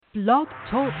Blog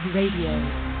Talk Radio.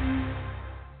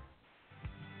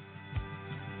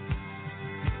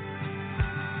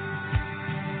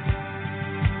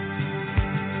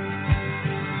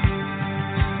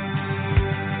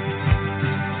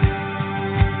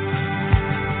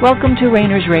 Welcome to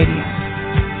Rainers Radio,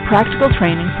 practical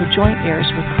training for joint heirs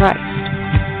with Christ,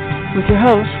 with your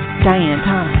host, Diane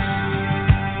Thomas.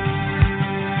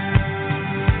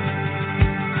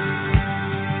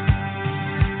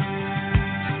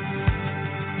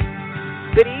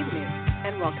 Good evening,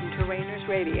 and welcome to Rainers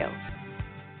Radio.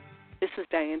 This is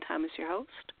Diane Thomas, your host.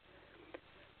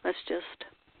 Let's just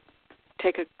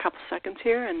take a couple seconds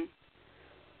here and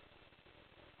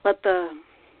let the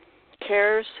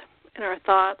cares and our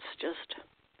thoughts just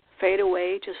fade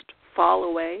away, just fall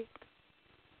away,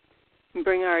 and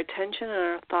bring our attention and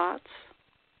our thoughts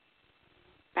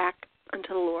back unto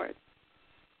the Lord,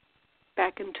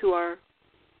 back into our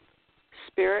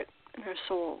spirit and our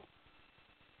soul.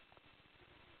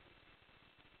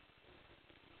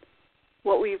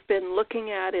 What we've been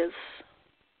looking at is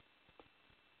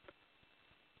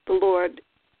the Lord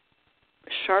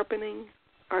sharpening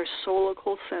our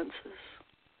soulical senses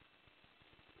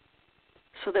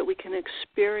so that we can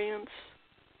experience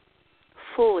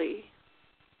fully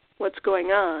what's going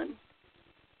on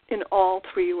in all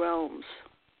three realms: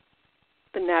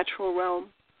 the natural realm,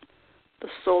 the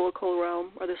soulical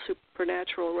realm, or the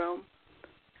supernatural realm,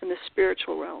 and the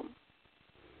spiritual realm.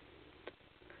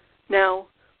 Now,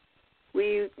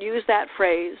 we use that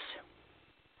phrase,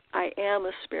 I am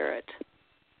a spirit,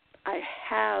 I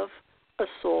have a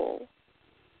soul,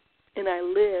 and I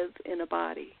live in a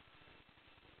body.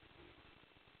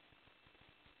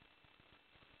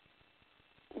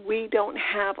 We don't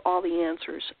have all the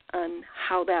answers on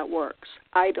how that works.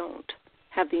 I don't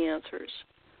have the answers.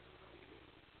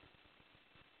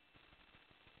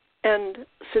 And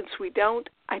since we don't,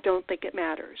 I don't think it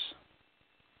matters.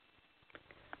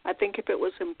 I think if it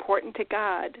was important to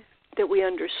God that we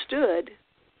understood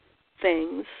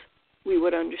things, we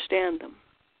would understand them.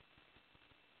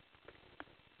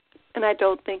 And I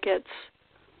don't think it's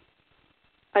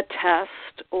a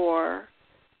test or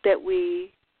that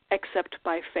we accept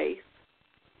by faith.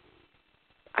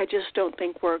 I just don't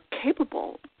think we're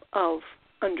capable of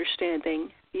understanding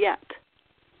yet.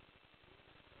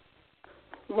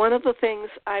 One of the things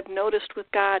I've noticed with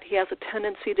God, He has a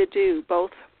tendency to do,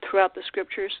 both throughout the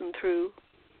Scriptures and through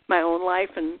my own life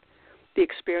and the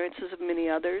experiences of many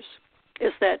others,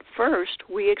 is that first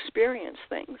we experience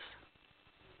things,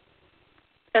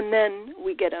 and then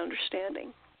we get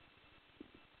understanding.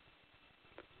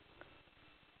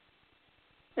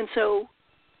 And so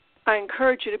I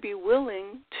encourage you to be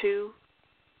willing to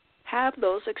have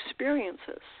those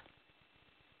experiences.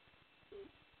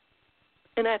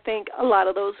 And I think a lot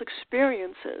of those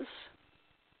experiences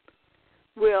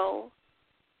will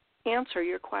answer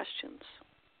your questions,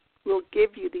 will give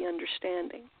you the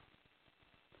understanding.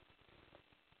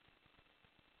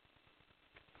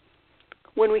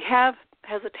 When we have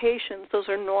hesitations, those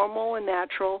are normal and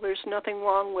natural. There's nothing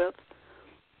wrong with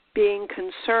being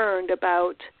concerned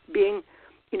about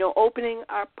opening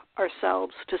up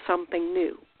ourselves to something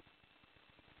new,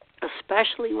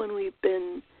 especially when we've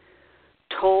been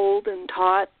told and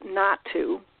taught not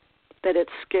to, that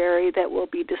it's scary, that we'll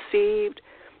be deceived,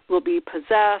 we'll be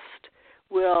possessed,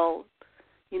 we'll,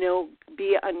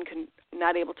 be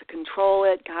not able to control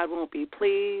it, God won't be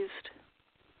pleased,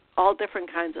 all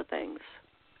different kinds of things.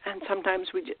 And sometimes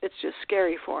it's just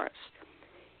scary for us.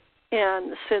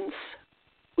 And since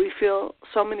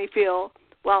so many feel,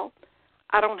 well,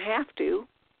 I don't have to,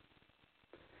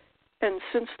 and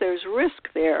since there's risk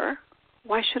there,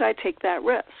 why should I take that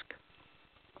risk?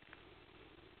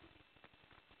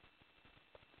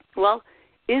 Well,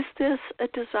 is this a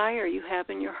desire you have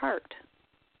in your heart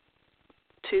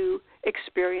to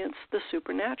experience the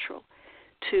supernatural,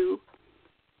 to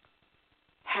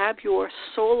have your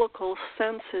soulical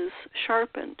senses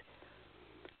sharpened,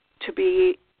 to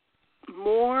be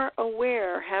more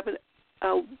aware, have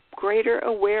a greater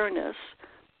awareness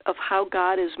of how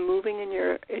God is moving in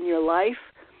your life,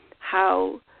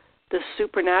 how the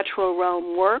supernatural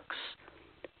realm works,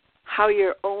 how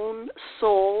your own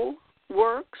soul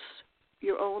works,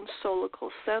 your own soulical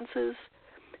senses,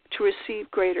 to receive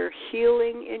greater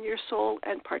healing in your soul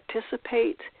and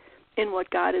participate in what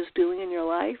God is doing in your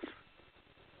life,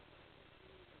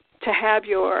 to have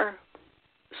your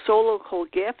soulical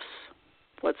gifts,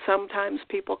 what sometimes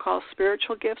people call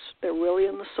spiritual gifts, they're really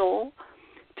in the soul,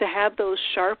 to have those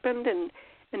sharpened and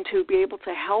to be able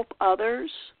to help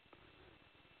others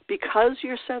because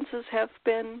your senses have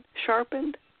been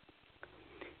sharpened.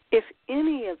 If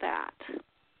any of that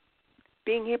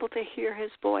being able to hear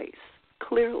his voice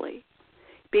clearly,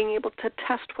 being able to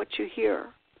test what you hear,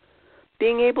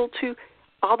 being able to,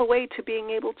 all the way to being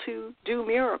able to do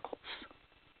miracles,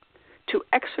 to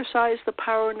exercise the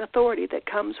power and authority that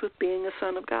comes with being a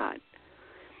son of God.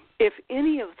 If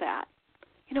any of that,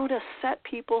 to set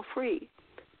people free,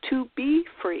 to be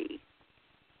free,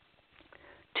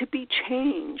 to be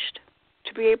changed,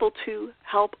 to be able to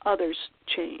help others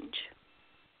change.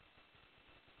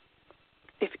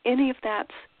 If any of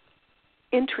that's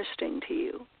interesting to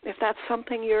you, if that's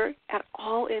something you're at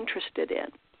all interested in,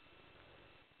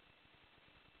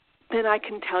 then I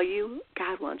can tell you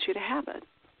God wants you to have it.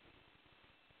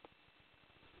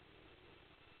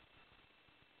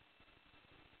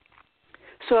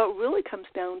 So it really comes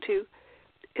down to,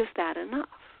 is that enough?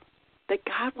 That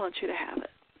God wants you to have it.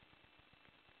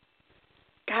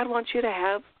 God wants you to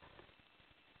have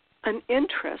an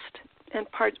interest and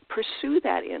pursue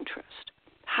that interest.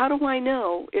 How do I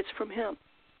know it's from Him?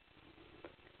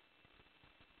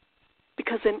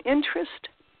 Because an interest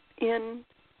in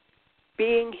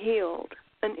being healed,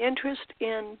 an interest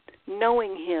in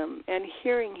knowing Him and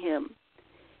hearing Him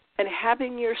and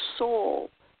having your soul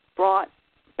brought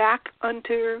back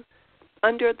under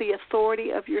the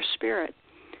authority of your spirit,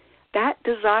 that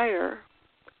desire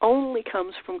only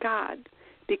comes from God,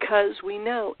 because we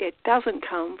know it doesn't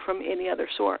come from any other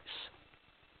source.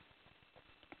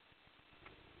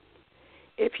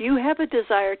 If you have a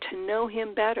desire to know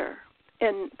Him better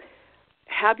and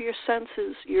have your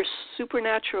senses, your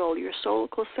supernatural, your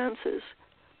soulical senses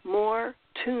more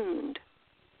tuned,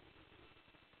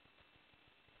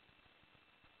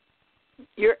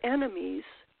 your enemies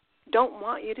don't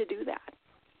want you to do that.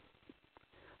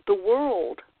 The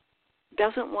world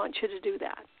doesn't want you to do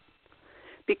that,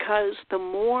 because the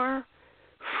more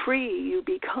free you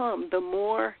become, the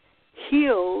more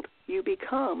healed you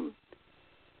become,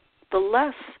 the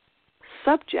less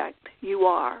subject you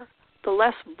are, the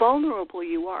less vulnerable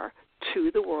you are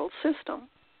to the world system.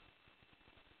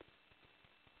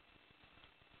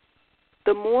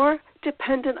 The more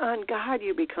dependent on God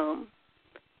you become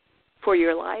for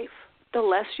your life, the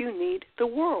less you need the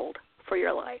world for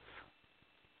your life.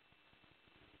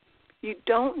 You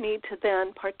don't need to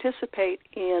then participate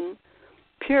in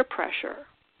peer pressure,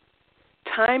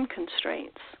 time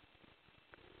constraints,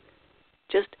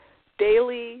 just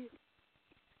daily,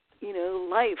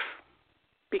 life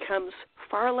becomes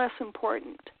far less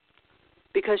important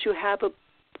because you have a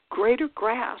greater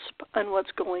grasp on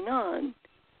what's going on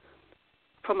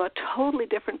from a totally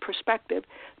different perspective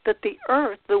that the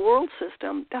earth, the world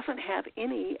system, doesn't have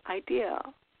any idea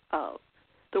of.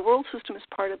 The world system is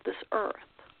part of this earth.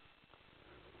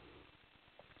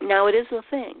 Now, it is a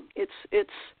thing.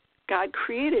 It's God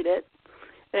created it.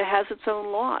 It has its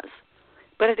own laws.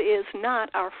 But it is not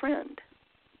our friend,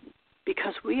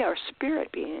 because we are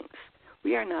spirit beings.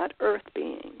 We are not earth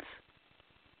beings.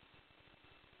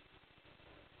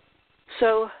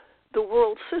 So the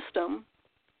world system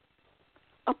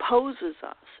opposes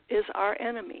us, is our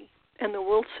enemy. And the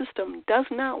world system does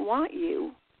not want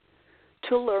you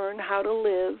to learn how to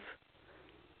live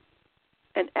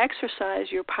and exercise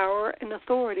your power and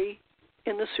authority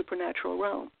in the supernatural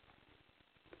realm.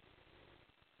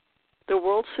 The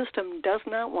world system does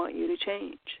not want you to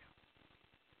change.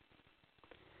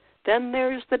 Then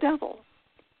there's the devil.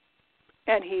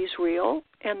 And he's real,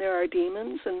 and there are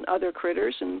demons and other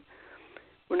critters, and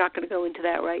we're not going to go into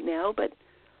that right now, but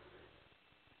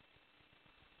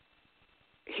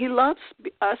he loves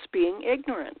us being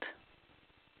ignorant.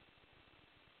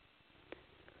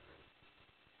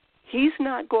 He's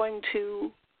not going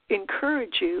to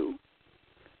encourage you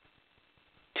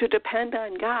to depend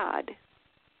on God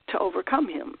to overcome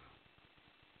him.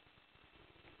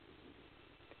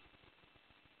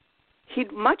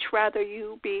 He'd much rather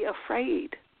you be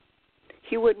afraid.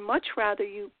 He would much rather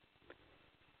you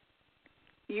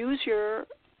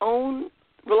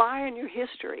rely on your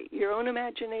history, your own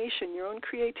imagination, your own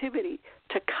creativity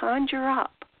to conjure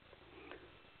up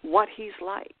what he's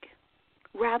like,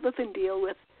 rather than deal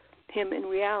with him in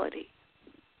reality.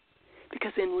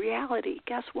 Because in reality,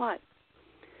 guess what?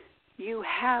 You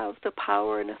have the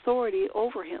power and authority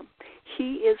over him.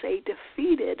 He is a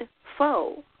defeated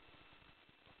foe.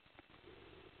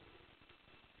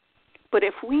 But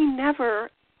if we never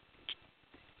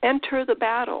enter the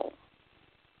battle,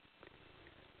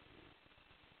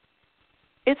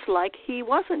 it's like he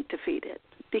wasn't defeated,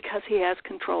 because he has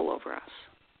control over us,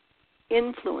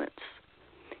 influence,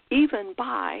 even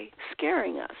by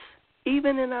scaring us,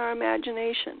 even in our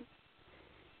imagination.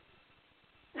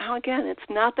 Now again, it's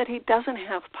not that he doesn't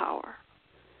have power,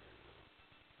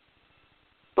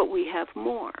 but we have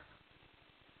more.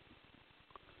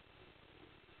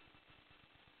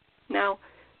 Now,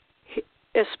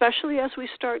 especially as we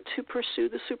start to pursue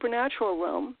the supernatural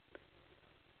realm,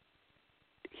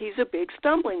 he's a big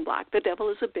stumbling block. The devil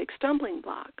is a big stumbling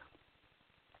block.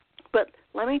 But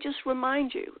let me just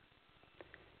remind you,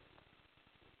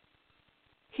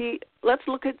 let's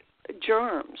look at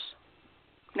germs.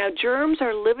 Now, germs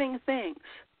are living things,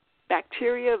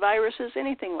 bacteria, viruses,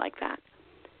 anything like that.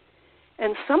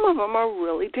 And some of them are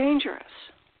really dangerous,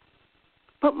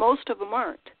 but most of them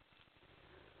aren't.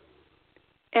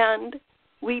 And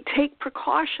we take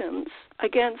precautions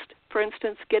against, for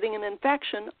instance, getting an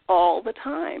infection all the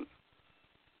time.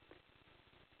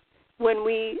 When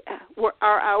we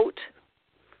are out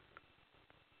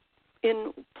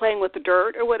in playing with the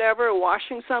dirt or whatever, or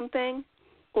washing something,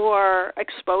 or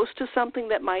exposed to something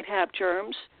that might have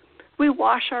germs, we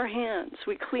wash our hands,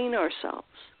 we clean ourselves,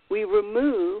 we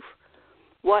remove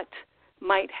what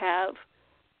might have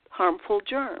harmful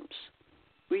germs.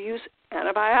 We use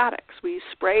antibiotics, we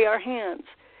spray our hands,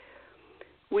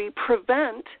 we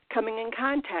prevent coming in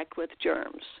contact with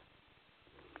germs.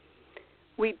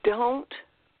 We don't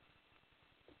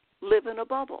live in a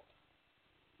bubble.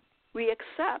 We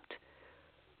accept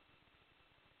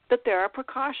that there are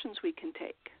precautions we can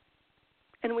take,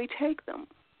 and we take them,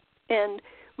 and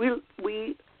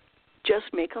we just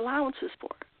make allowances for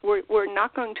it. We're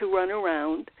not going to run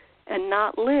around and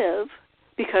not live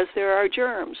because there are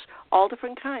germs, all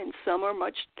different kinds. Some are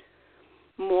much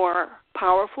more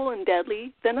powerful and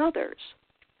deadly than others.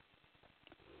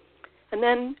 And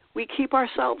then we keep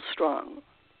ourselves strong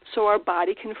so our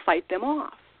body can fight them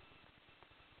off.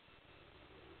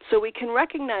 So we can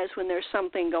recognize when there's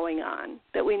something going on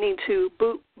that we need to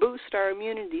boost our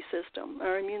immunity system,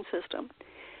 our immune system.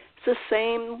 It's the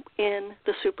same in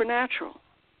the supernatural.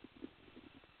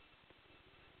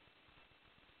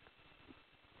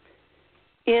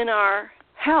 In our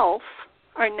health,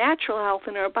 our natural health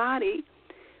in our body,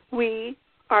 we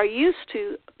are used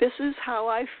to, this is how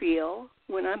I feel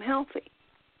when I'm healthy.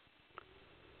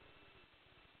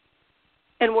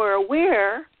 And we're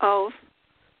aware of,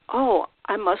 oh,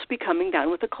 I must be coming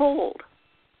down with a cold.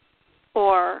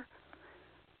 Or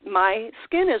my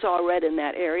skin is all red in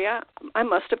that area. I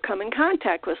must have come in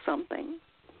contact with something.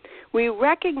 We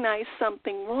recognize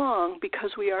something wrong because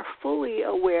we are fully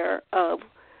aware of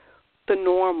the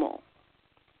normal.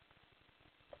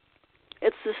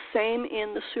 It's the same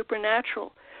in the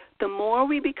supernatural. The more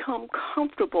we become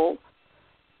comfortable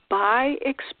by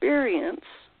experience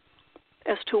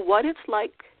as to what it's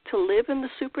like to live in the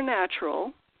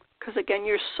supernatural, because again,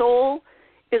 your soul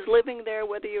is living there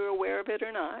whether you're aware of it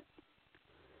or not,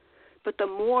 but the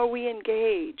more we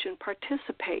engage and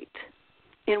participate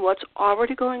in what's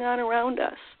already going on around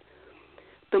us,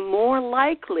 the more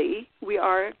likely we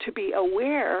are to be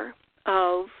aware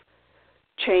of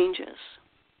changes,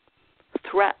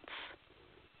 threats,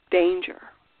 danger.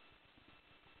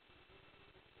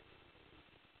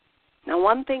 Now,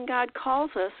 one thing God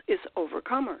calls us is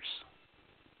overcomers.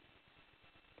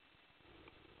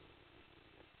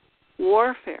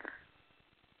 Warfare.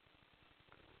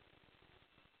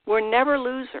 We're never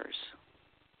losers,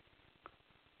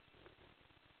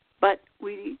 but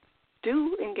we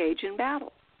do engage in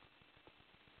battle.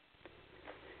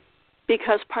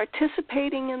 Because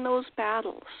participating in those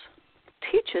battles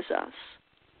teaches us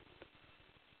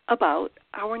about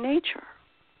our nature,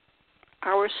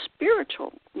 our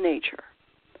spiritual nature,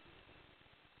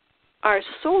 our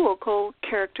soulical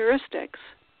characteristics,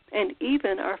 and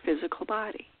even our physical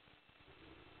body.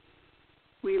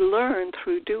 We learn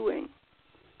through doing.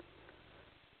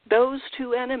 Those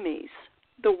two enemies,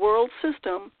 the world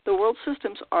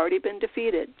system's already been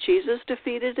defeated. Jesus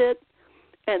defeated it,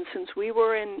 and since we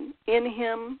were in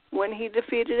him when he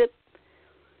defeated it,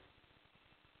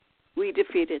 we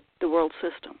defeated the world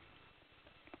system.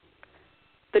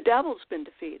 The devil's been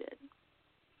defeated.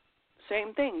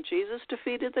 Same thing. Jesus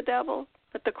defeated the devil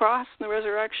at the cross and the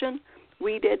resurrection.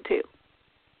 We did too,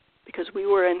 because we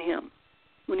were in him.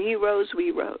 When he rose,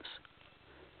 we rose.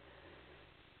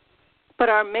 But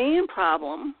our main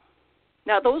problem,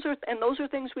 now those are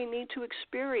things we need to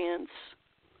experience,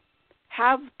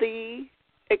 have the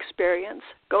experience,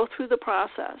 go through the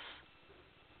process,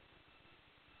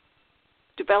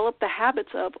 develop the habits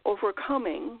of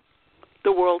overcoming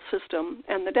the world system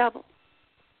and the devil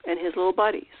and his little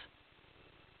buddies.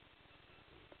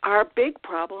 Our big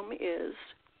problem is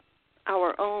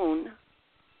our own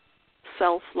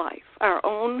self-life, our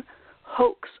own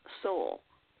hoax soul,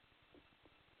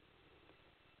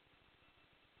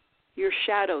 your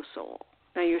shadow soul.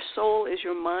 Now, your soul is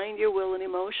your mind, your will, and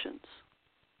emotions.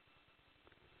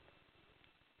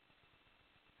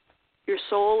 Your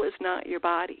soul is not your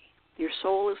body. Your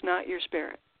soul is not your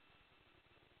spirit.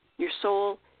 Your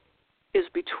soul is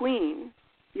between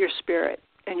your spirit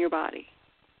and your body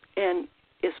and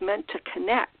is meant to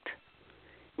connect,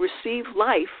 receive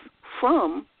life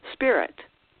from spirit.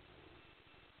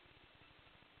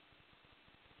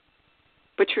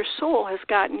 But your soul has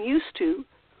gotten used to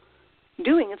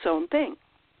doing its own thing.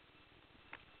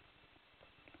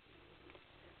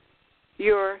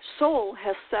 Your soul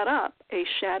has set up a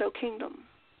shadow kingdom.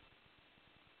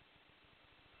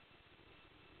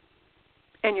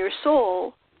 And your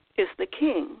soul is the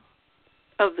king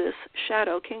of this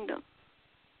shadow kingdom.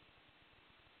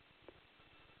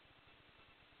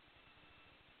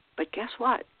 But guess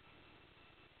what?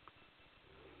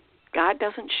 God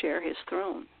doesn't share his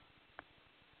throne.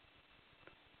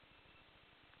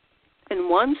 And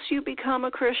once you become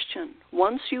a Christian,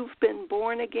 once you've been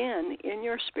born again in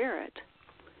your spirit,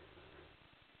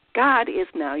 God is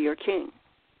now your king.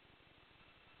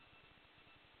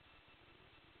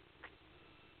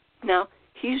 Now,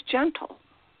 he's gentle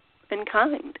and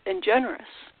kind and generous,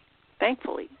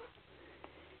 thankfully.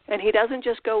 And he doesn't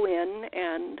just go in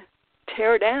and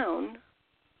tear down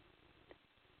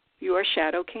your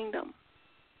shadow kingdom.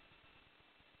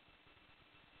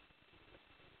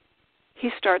 He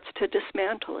starts to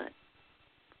dismantle it.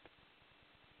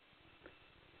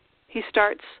 He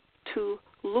starts to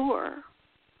lure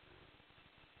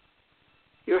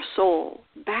your soul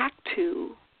back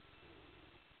to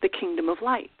the kingdom of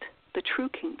light, the true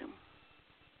kingdom.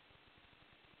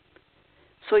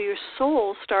 So your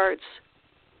soul starts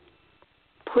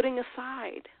putting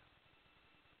aside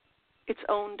its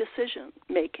own decision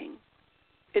making,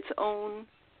 its own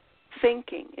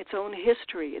thinking, its own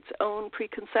history, its own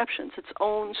preconceptions, its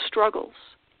own struggles,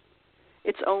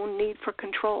 its own need for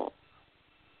control.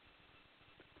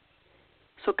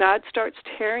 So God starts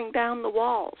tearing down the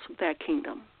walls of that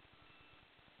kingdom.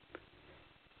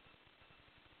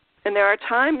 And there are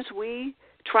times we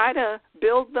try to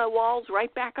build the walls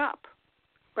right back up.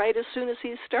 Right as soon as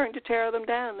he's starting to tear them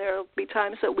down, there will be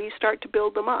times that we start to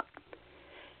build them up.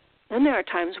 Then there are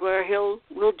times where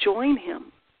we'll join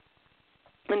him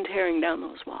in tearing down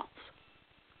those walls.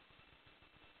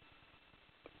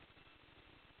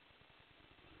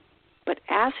 But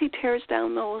as he tears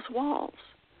down those walls,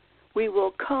 we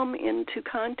will come into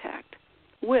contact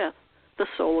with the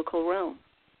soulical realm,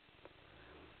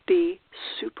 the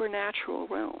supernatural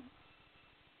realm.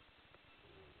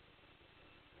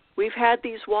 We've had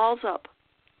these walls up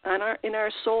in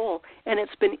our soul, and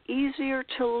it's been easier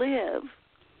to live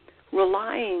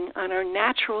relying on our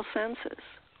natural senses.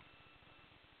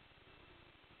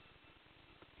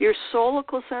 Your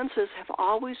soulical senses have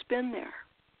always been there.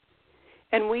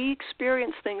 And we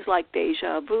experience things like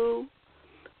deja vu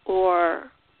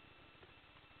or,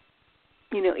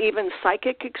 even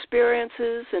psychic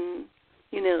experiences. And,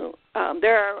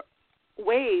 there are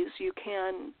ways you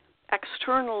can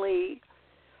externally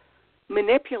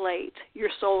manipulate your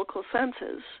soulical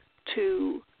senses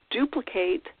to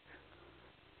duplicate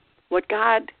what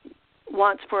God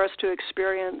wants for us to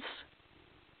experience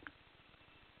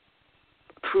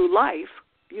through life.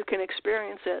 You can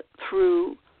experience it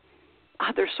through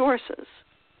other sources.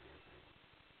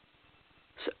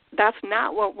 So that's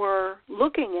not what we're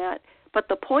looking at, but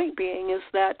the point being is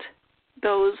that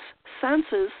those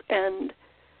senses and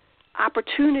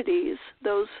opportunities,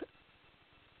 those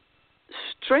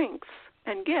strengths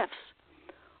and gifts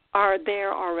are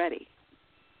there already.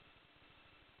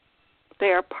 They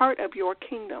are part of your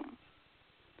kingdom.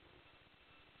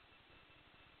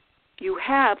 You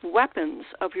have weapons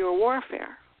of your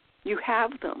warfare. You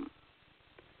have them.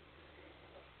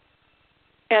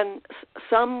 And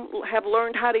some have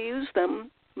learned how to use them.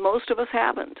 Most of us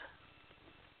haven't.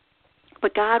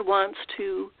 But God wants us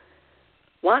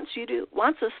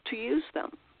to use them.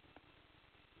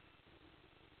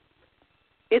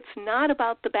 It's not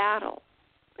about the battle.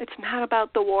 It's not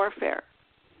about the warfare.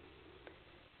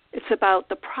 It's about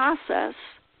the process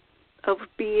of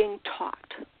being taught.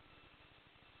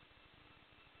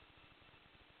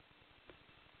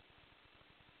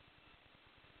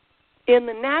 In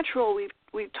the natural,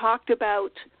 we've talked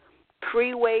about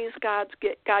 3 ways God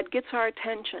gets our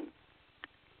attention: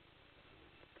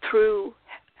 through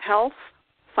health,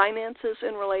 finances,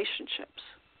 and relationships.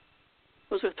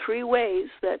 Those are 3 ways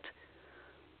that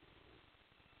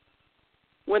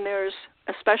when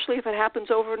especially if it happens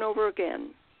over and over again,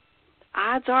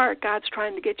 odds are God's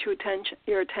trying to get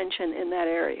your attention in that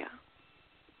area.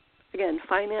 Again,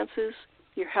 finances,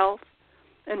 your health,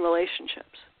 and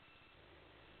relationships.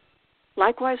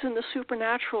 Likewise in the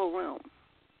supernatural realm.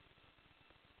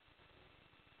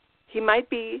 He might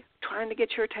be trying to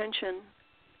get your attention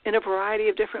in a variety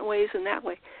of different ways in that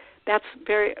way. That's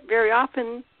very, very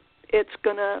often it's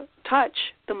going to touch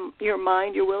your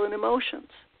mind, your will, and emotions.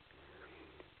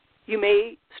 You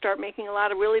may start making a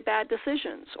lot of really bad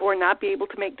decisions or not be able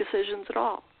to make decisions at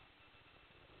all.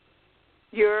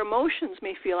 Your emotions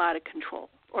may feel out of control,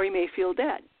 or you may feel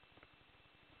dead.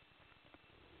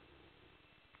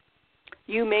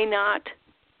 You may not,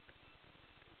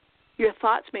 your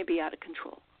thoughts may be out of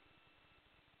control.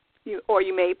 Or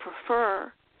you may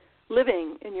prefer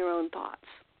living in your own thoughts.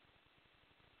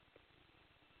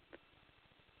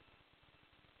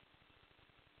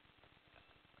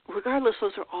 Regardless,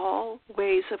 those are all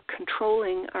ways of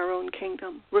controlling our own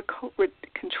kingdom. We're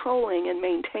controlling and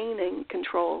maintaining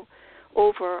control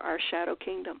over our shadow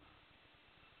kingdom.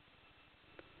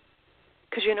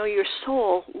 Because your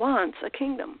soul wants a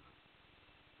kingdom.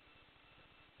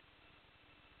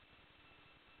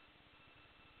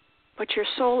 But your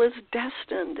soul is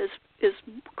destined, is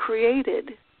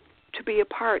created to be a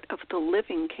part of the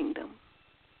living kingdom,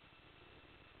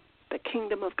 the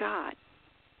kingdom of God.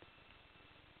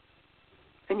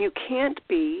 And you can't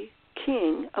be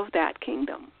king of that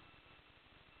kingdom.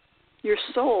 Your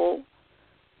soul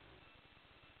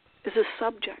is a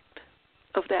subject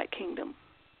of that kingdom.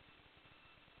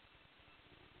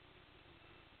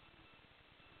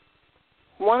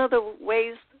 One of the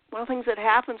things that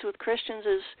happens with Christians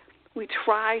is we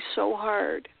try so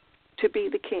hard to be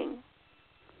the king.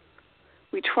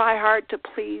 We try hard to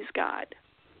please God.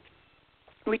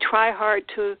 We try hard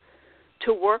to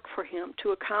work for him, to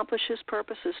accomplish his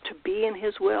purposes, to be in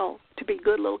his will, to be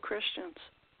good little Christians.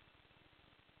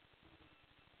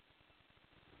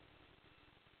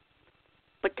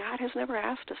 But God has never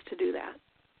asked us to do that.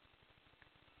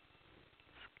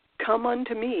 Come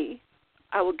unto me,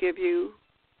 I will give you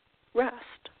rest.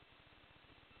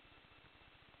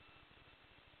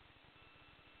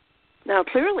 Now,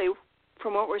 clearly,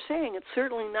 from what we're saying, it's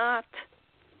certainly not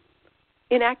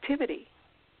inactivity.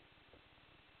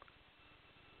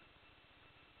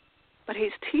 But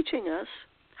he's teaching us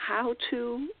how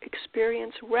to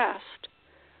experience rest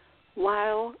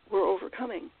while we're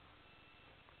overcoming.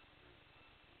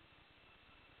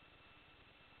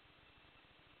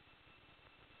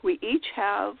 We each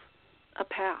have a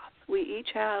path. We each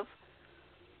have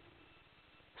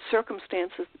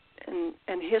circumstances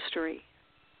and history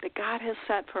that God has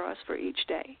set for us for each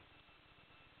day.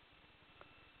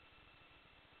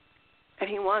 And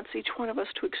he wants each one of us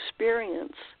to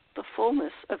experience the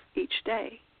fullness of each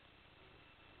day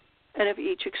and of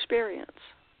each experience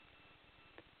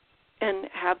and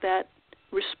have that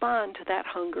respond to that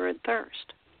hunger and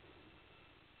thirst.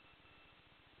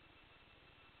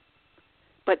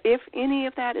 But if any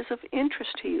of that is of interest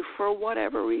to you for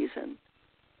whatever reason,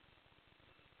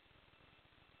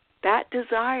 that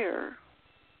desire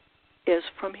is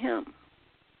from him.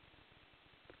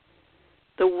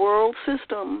 The world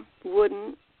system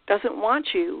doesn't want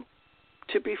you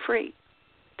to be free,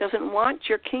 doesn't want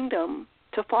your kingdom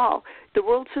to fall. The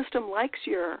world system likes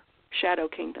your shadow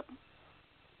kingdom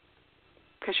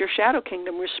because your shadow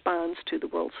kingdom responds to the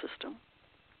world system.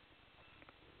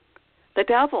 The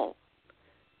devil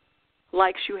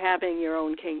likes you having your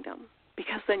own kingdom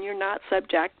because then you're not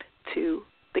subject to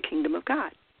the kingdom of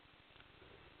God.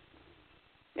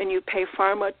 And you pay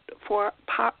far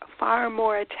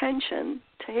more attention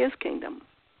to his kingdom.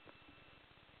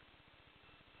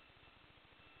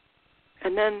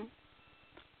 And then,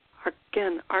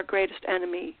 our greatest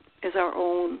enemy is our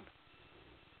own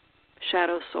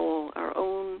shadow soul, our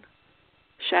own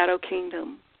shadow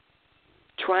kingdom,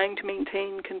 trying to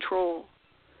maintain control.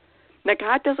 Now,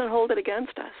 God doesn't hold it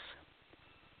against us,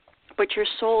 but your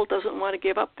soul doesn't want to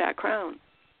give up that crown.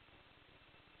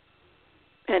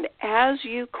 And as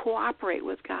you cooperate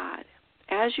with God,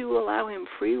 as you allow him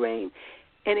free reign,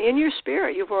 and in your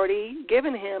spirit you've already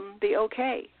given him the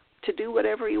okay to do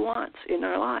whatever he wants in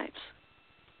our lives.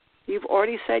 You've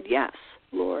already said, yes,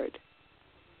 Lord.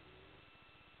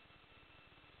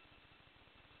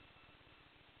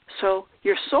 So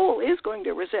your soul is going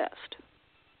to resist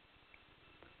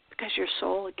because your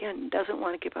soul, again, doesn't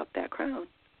want to give up that crown.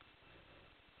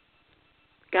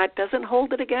 God doesn't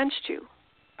hold it against you,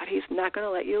 but he's not going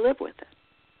to let you live with it.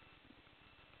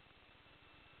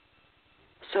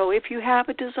 So if you have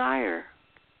a desire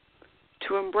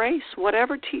to embrace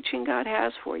whatever teaching God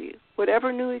has for you,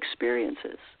 whatever new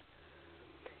experiences,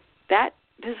 that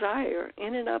desire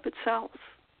in and of itself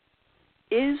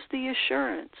is the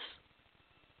assurance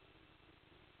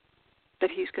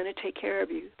that he's going to take care of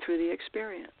you through the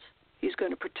experience. He's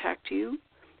going to protect you.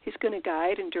 He's going to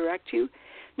guide and direct you.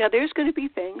 Now, there's going to be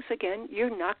things, again,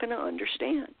 you're not going to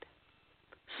understand.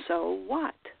 So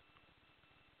what?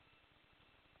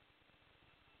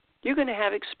 You're going to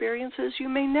have experiences you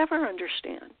may never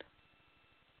understand.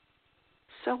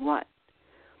 So what?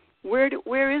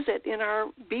 Where is it in our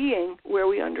being where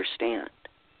we understand?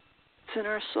 It's in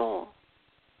our soul.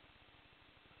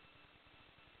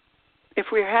 If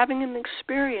we're having an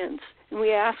experience and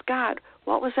we ask God,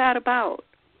 what was that about?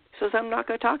 He says, I'm not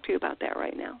going to talk to you about that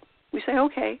right now. We say,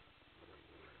 okay.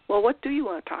 Well, what do you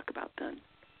want to talk about then?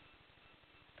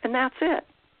 And that's it.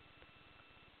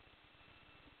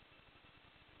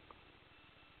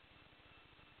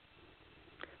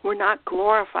 We're not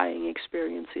glorifying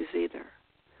experiences either.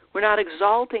 We're not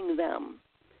exalting them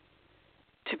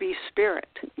to be spirit.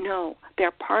 No,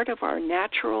 they're part of our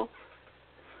natural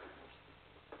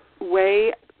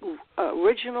way,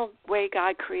 original way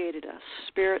God created us,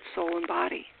 spirit, soul, and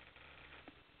body.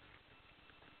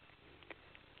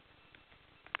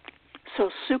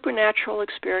 So supernatural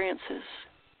experiences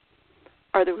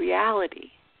are the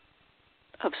reality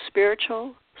of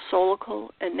spiritual, soulical,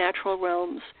 and natural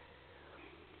realms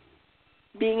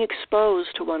being exposed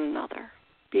to one another,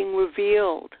 being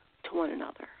revealed to one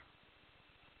another.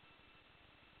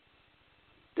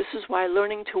 This is why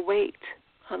learning to wait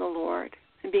on the Lord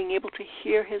and being able to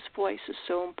hear His voice is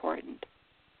so important.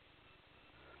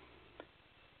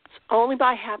 It's only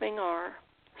by having our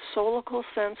soulical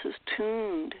senses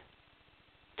tuned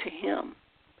to Him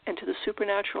and to the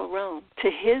supernatural realm, to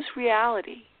His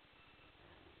reality,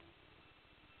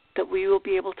 that we will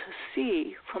be able to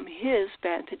see from His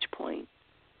vantage point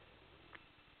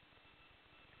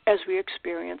as we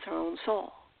experience our own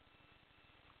soul.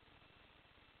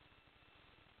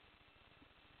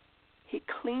 He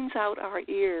cleans out our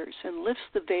ears and lifts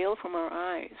the veil from our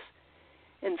eyes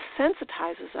and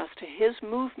sensitizes us to His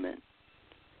movement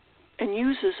and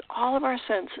uses all of our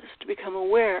senses to become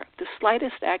aware of the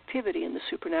slightest activity in the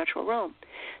supernatural realm.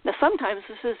 Now, sometimes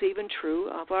this is even true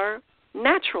of our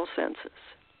natural senses.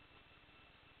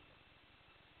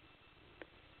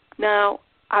 Now,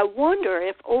 I wonder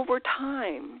if over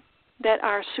time that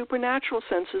our supernatural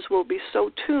senses will be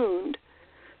so tuned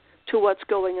to what's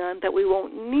going on that we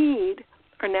won't need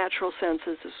our natural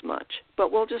senses as much.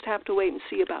 But we'll just have to wait and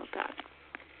see about that.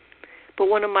 But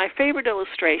one of my favorite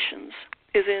illustrations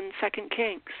is in 2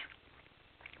 Kings,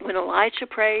 when Elisha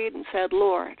prayed and said,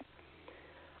 Lord,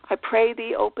 I pray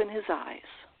thee open his eyes,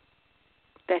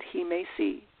 that he may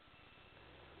see.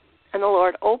 And the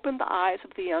Lord opened the eyes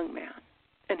of the young man,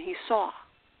 and he saw.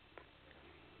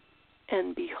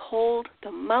 And behold,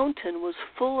 the mountain was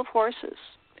full of horses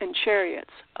and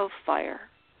chariots of fire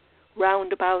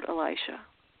round about Elisha.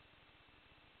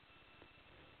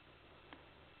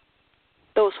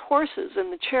 Those horses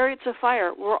and the chariots of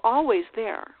fire were always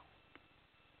there.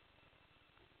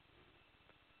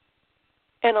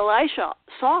 And Elisha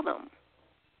saw them.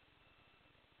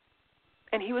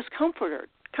 And he was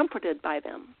comforted by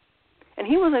them. And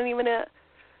he wasn't even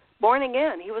born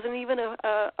again. He wasn't even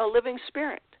a living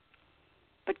spirit.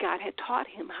 But God had taught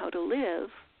him how to live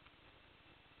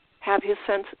having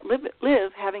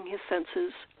his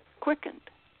senses quickened.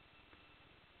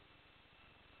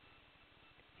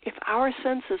 If our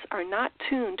senses are not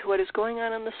tuned to what is going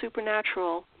on in the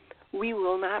supernatural, we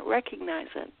will not recognize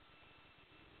it.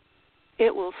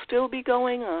 It will still be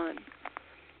going on.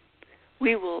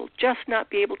 We will just not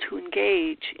be able to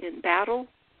engage in battle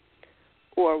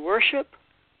or worship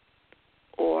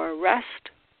or rest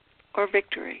or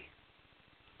victory.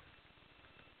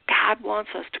 God wants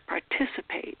us to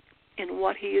participate in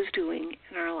what He is doing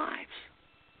in our lives.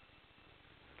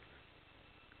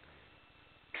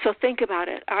 So think about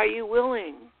it. Are you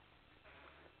willing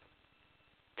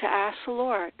to ask the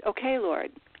Lord, okay, Lord,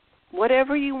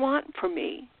 whatever you want from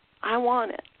me, I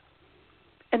want it.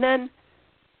 And then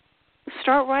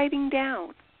start writing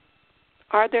down.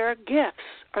 Are there gifts?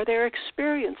 Are there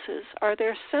experiences? Are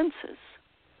there senses?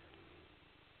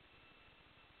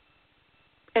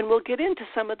 And we'll get into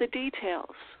some of the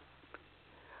details.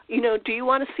 You know, do you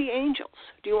want to see angels?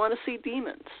 Do you want to see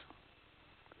demons?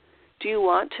 Do you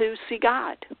want to see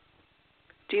God?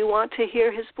 Do you want to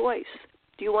hear His voice?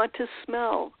 Do you want to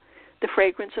smell the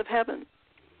fragrance of heaven?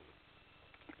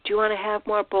 Do you want to have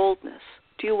more boldness?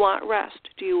 Do you want rest?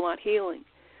 Do you want healing?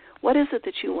 What is it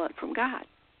that you want from God?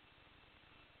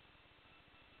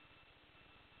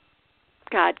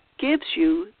 God gives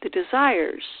you the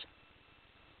desires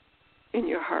in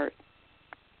your heart.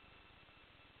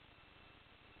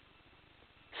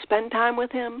 Spend time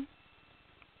with Him.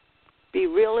 Be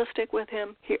realistic with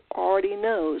Him. He already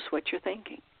knows what you're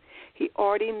thinking. He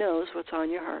already knows what's on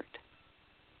your heart.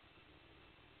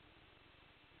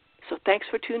 So thanks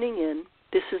for tuning in.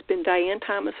 This has been Diane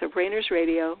Thomas of Rainers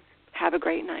Radio. Have a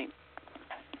great night.